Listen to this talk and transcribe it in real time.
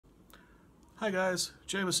Hi guys,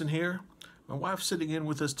 Jameson here. My wife's sitting in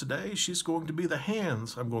with us today. She's going to be the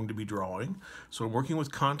hands I'm going to be drawing. So I'm working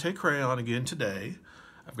with Conte Crayon again today.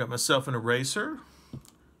 I've got myself an eraser,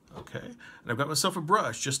 okay, and I've got myself a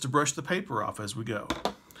brush just to brush the paper off as we go.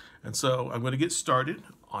 And so I'm going to get started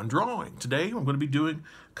on drawing. Today I'm going to be doing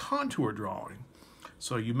contour drawing.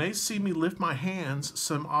 So you may see me lift my hands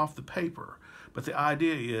some off the paper, but the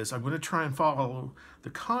idea is I'm going to try and follow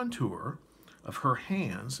the contour of her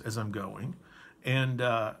hands as I'm going, and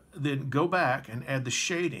then go back and add the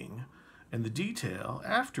shading and the detail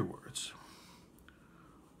afterwards.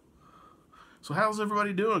 So how's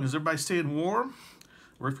everybody doing? Is everybody staying warm?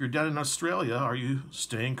 Or if you're down in Australia, are you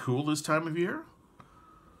staying cool this time of year?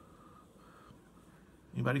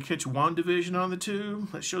 Anybody catch WandaVision on the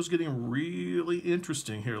tube? That show's getting really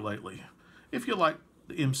interesting here lately, if you like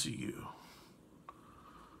the MCU.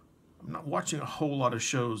 I'm not watching a whole lot of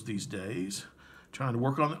shows these days. Trying to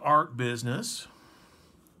work on the art business.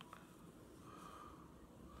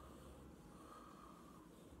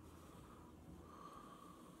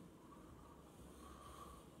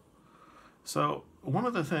 So one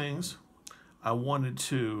of the things I wanted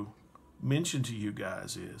to mention to you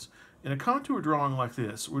guys is, in a contour drawing like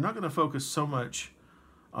this, we're not going to focus so much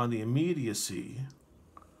on the immediacy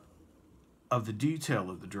of the detail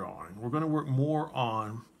of the drawing. We're going to work more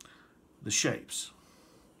on the shapes.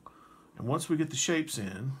 And once we get the shapes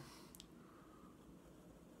in,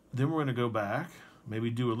 then we're going to go back,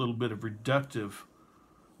 maybe do a little bit of reductive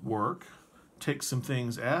work, take some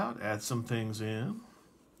things out, add some things in,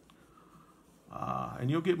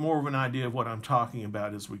 and you'll get more of an idea of what I'm talking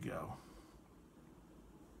about as we go.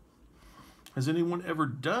 Has anyone ever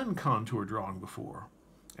done contour drawing before?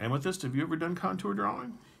 Amethyst, have you ever done contour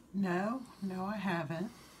drawing? No, I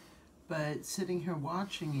haven't. But sitting here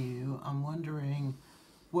watching you, I'm wondering,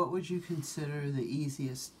 what would you consider the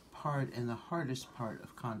easiest part and the hardest part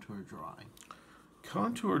of contour drawing?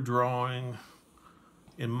 Contour drawing,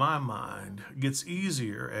 in my mind, gets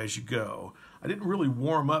easier as you go. I didn't really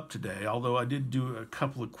warm up today, although I did do a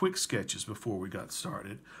couple of quick sketches before we got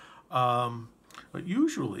started. But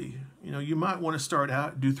usually, you might want to start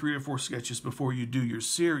out, do 3 or 4 sketches before you do your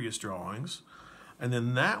serious drawings. And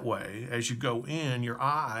then that way, as you go in, your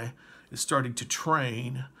eye is starting to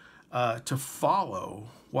train to follow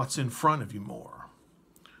what's in front of you more.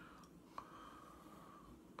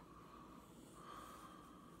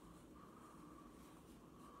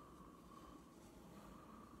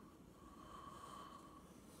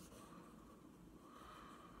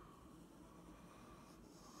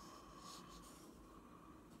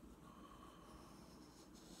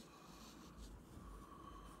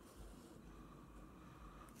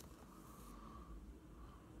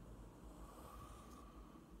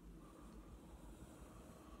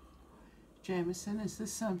 Jameson, is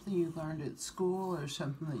this something you learned at school or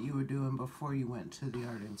something that you were doing before you went to the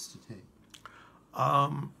Art Institute?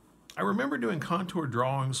 I remember doing contour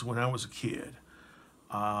drawings when I was a kid.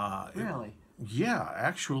 Really? Yeah,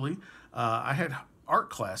 actually. I had art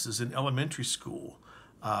classes in elementary school,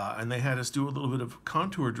 and they had us do a little bit of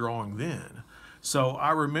contour drawing then. So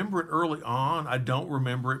I remember it early on. I don't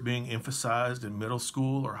remember it being emphasized in middle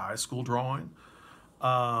school or high school drawing.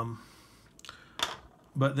 But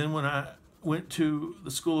then when I went to the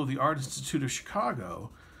School of the Art Institute of Chicago,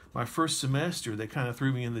 my first semester, they kind of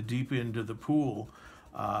threw me in the deep end of the pool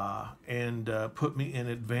and put me in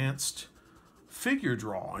advanced figure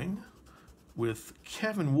drawing with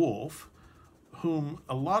Kevin Wolf, whom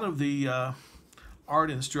a lot of the art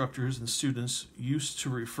instructors and students used to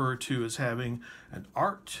refer to as having an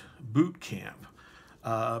art boot camp,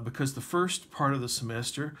 because the first part of the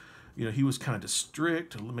semester, he was kind of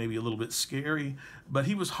strict, maybe a little bit scary, but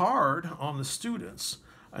he was hard on the students.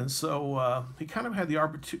 And so he kind of had the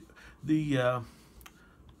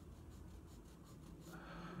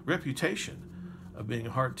reputation of being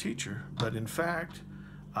a hard teacher. But in fact,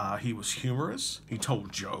 he was humorous. He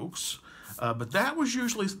told jokes. But that was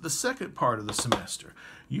usually the second part of the semester.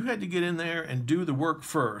 You had to get in there and do the work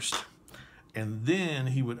first, and then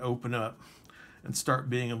he would open up and start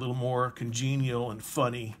being a little more congenial and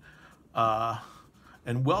funny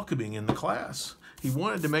and welcoming in the class. He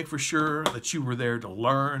wanted to make for sure that you were there to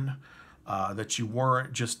learn, that you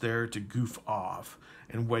weren't just there to goof off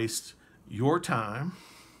and waste your time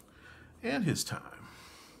and his time.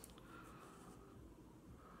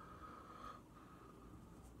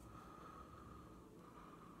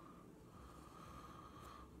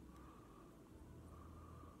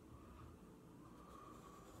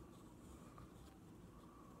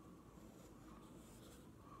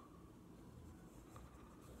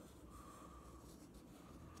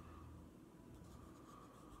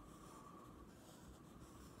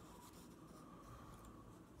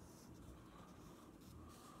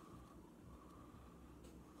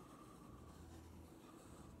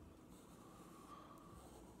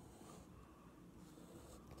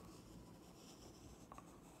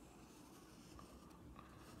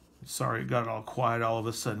 Sorry it got all quiet all of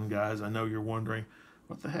a sudden, guys. I know you're wondering,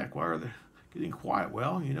 what the heck, why are they getting quiet?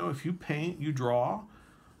 Well, if you paint, you draw,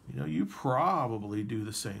 you probably do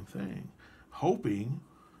the same thing. Hoping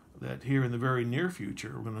that here in the very near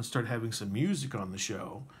future, we're going to start having some music on the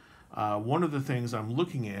show. One of the things I'm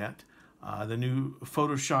looking at, the new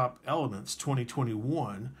Photoshop Elements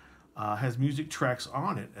 2021, has music tracks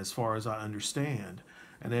on it, as far as I understand.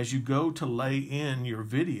 And as you go to lay in your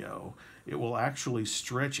video, it will actually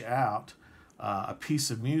stretch out a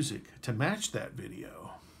piece of music to match that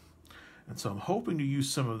video. And so I'm hoping to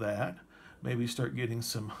use some of that, maybe start getting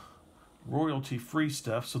some royalty-free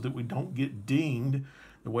stuff so that we don't get dinged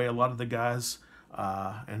the way a lot of the guys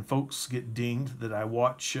and folks get dinged that I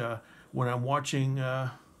watch when I'm watching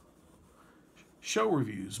show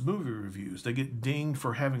reviews, movie reviews. They get dinged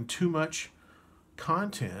for having too much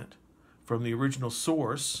content from the original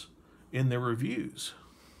source in their reviews.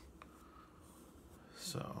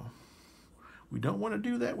 So we don't want to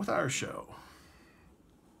do that with our show.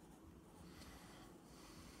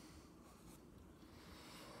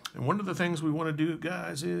 And one of the things we want to do,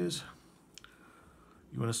 guys, is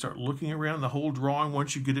you want to start looking around the whole drawing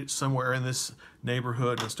once you get it somewhere in this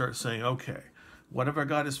neighborhood and start saying, okay, what have I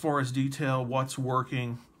got as far as detail? What's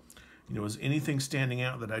working? Is anything standing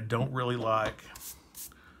out that I don't really like?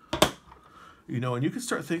 And you can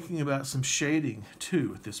start thinking about some shading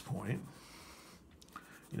too at this point.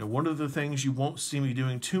 One of the things you won't see me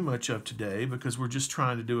doing too much of today, because we're just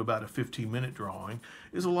trying to do about a 15-minute drawing,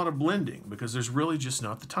 is a lot of blending, because there's really just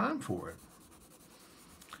not the time for it.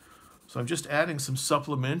 So I'm just adding some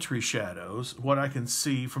supplementary shadows, what I can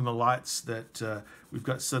see from the lights that we've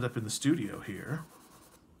got set up in the studio here.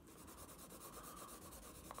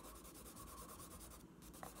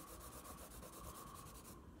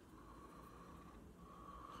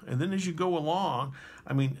 And then as you go along,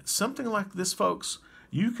 something like this, folks,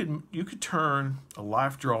 you could turn a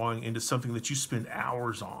life drawing into something that you spend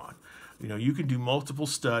hours on. You can do multiple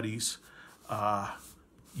studies.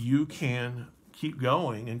 You can keep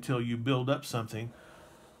going until you build up something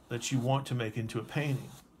that you want to make into a painting.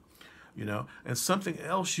 And something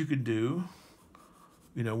else you could do,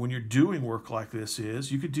 when you're doing work like this,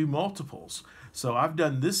 is you could do multiples. So I've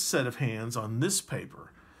done this set of hands on this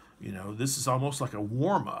paper. This is almost like a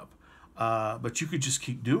warm-up. But you could just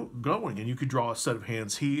keep going, and you could draw a set of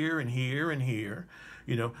hands here and here and here.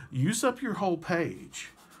 Use up your whole page.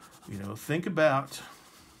 Think about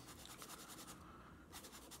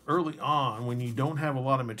early on when you don't have a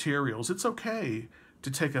lot of materials. It's okay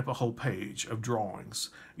to take up a whole page of drawings.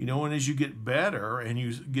 And as you get better and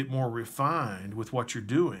you get more refined with what you're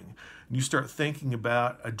doing, and you start thinking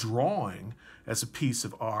about a drawing as a piece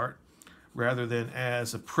of art rather than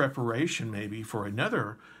as a preparation maybe for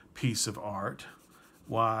another piece of art,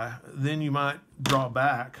 why, then you might draw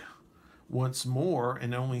back once more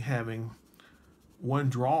and only having one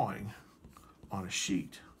drawing on a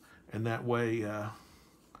sheet. And that way,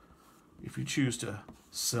 if you choose to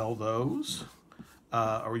sell those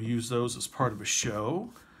or use those as part of a show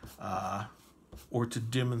or to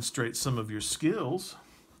demonstrate some of your skills,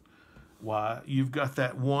 why, you've got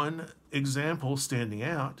that one example standing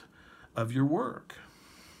out of your work.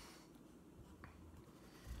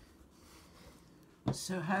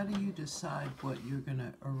 So how do you decide what you're going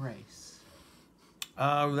to erase?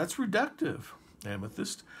 That's reductive,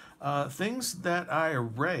 Amethyst. Things that I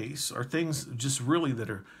erase are things just really that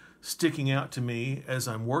are sticking out to me as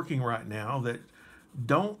I'm working right now that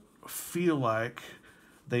don't feel like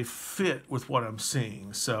they fit with what I'm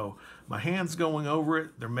seeing. So my hand's going over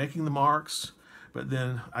it, they're making the marks, but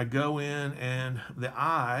then I go in and the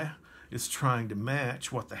eye is trying to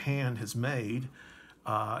match what the hand has made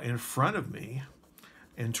in front of me,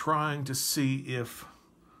 and trying to see if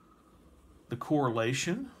the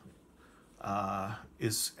correlation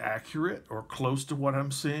is accurate or close to what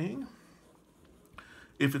I'm seeing.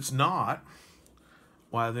 If it's not,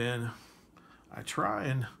 why then I try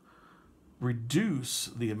and reduce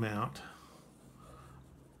the amount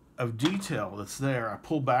of detail that's there. I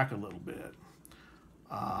pull back a little bit.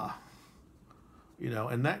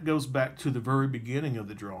 And that goes back to the very beginning of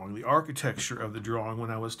the drawing, the architecture of the drawing,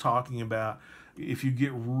 when I was talking about if you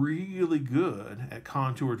get really good at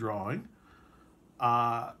contour drawing,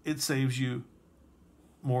 it saves you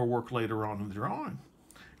more work later on in the drawing.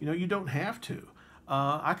 You don't have to.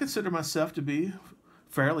 I consider myself to be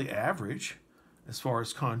fairly average as far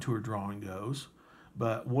as contour drawing goes,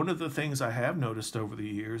 but one of the things I have noticed over the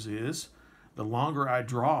years is the longer I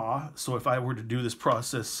draw, so if I were to do this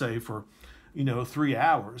process, say, for 3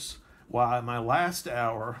 hours, why, my last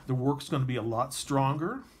hour, the work's going to be a lot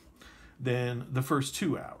stronger than the first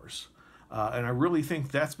 2 hours. And I really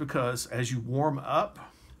think that's because as you warm up,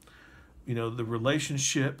 you know, the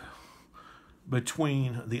relationship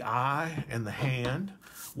between the eye and the hand,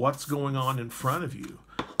 what's going on in front of you,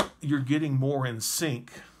 you're getting more in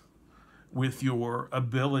sync with your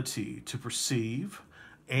ability to perceive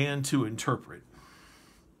and to interpret.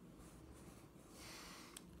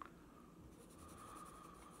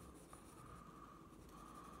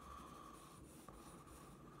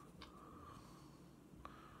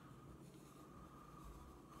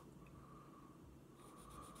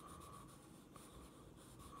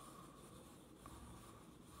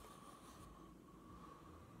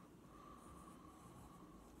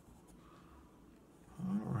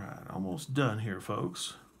 Almost done here,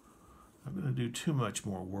 folks. I'm going to do too much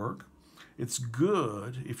more work. It's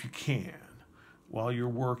good if you can, while you're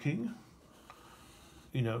working,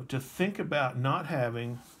 you know, to think about not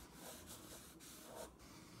having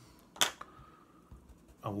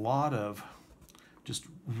a lot of just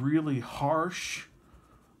really harsh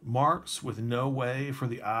marks with no way for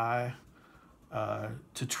the eye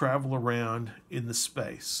to travel around in the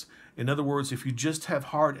space. In other words, if you just have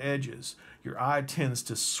hard edges, your eye tends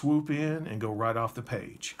to swoop in and go right off the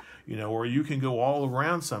page, you know, or you can go all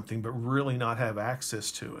around something but really not have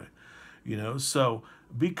access to it, you know. So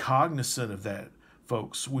be cognizant of that,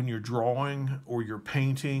 folks, when you're drawing or you're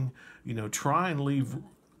painting. You know, try and leave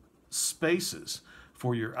spaces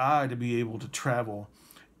for your eye to be able to travel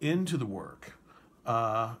into the work,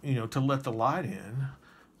 you know, to let the light in,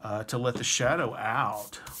 to let the shadow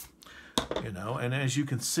out. You know, and as you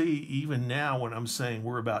can see, even now when I'm saying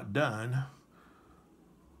we're about done,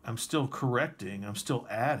 I'm still correcting, I'm still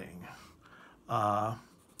adding. And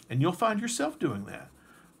you'll find yourself doing that.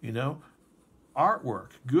 You know,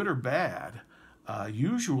 artwork, good or bad,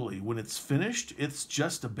 usually when it's finished, it's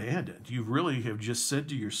just abandoned. You really have just said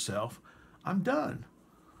to yourself, I'm done.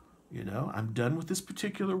 You know, I'm done with this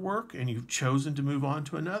particular work, and you've chosen to move on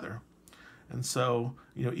to another. And so,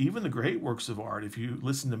 you know, even the great works of art, if you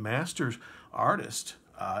listen to master artists,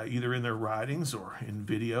 either in their writings or in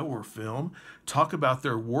video or film, talk about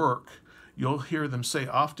their work, you'll hear them say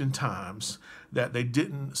oftentimes that they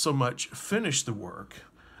didn't so much finish the work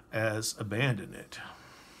as abandon it.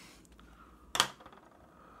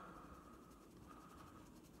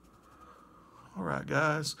 All right,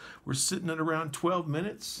 guys, we're sitting at around 12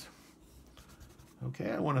 minutes.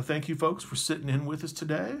 Okay, I want to thank you folks for sitting in with us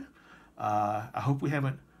today. I hope we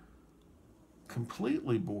haven't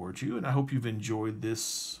completely bored you, and I hope you've enjoyed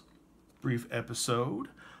this brief episode.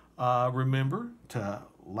 Remember to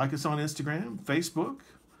like us on Instagram, Facebook,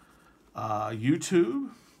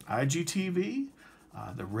 YouTube, IGTV,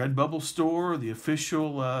 the Redbubble store, the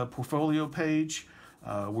official portfolio page,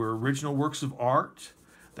 where original works of art.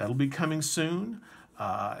 That'll be coming soon,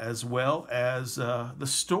 as well as the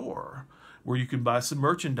store, where you can buy some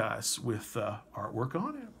merchandise with artwork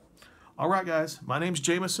on it. All right, guys, my name's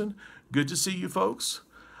Jameson. Good to see you folks.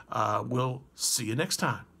 We'll see you next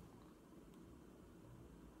time.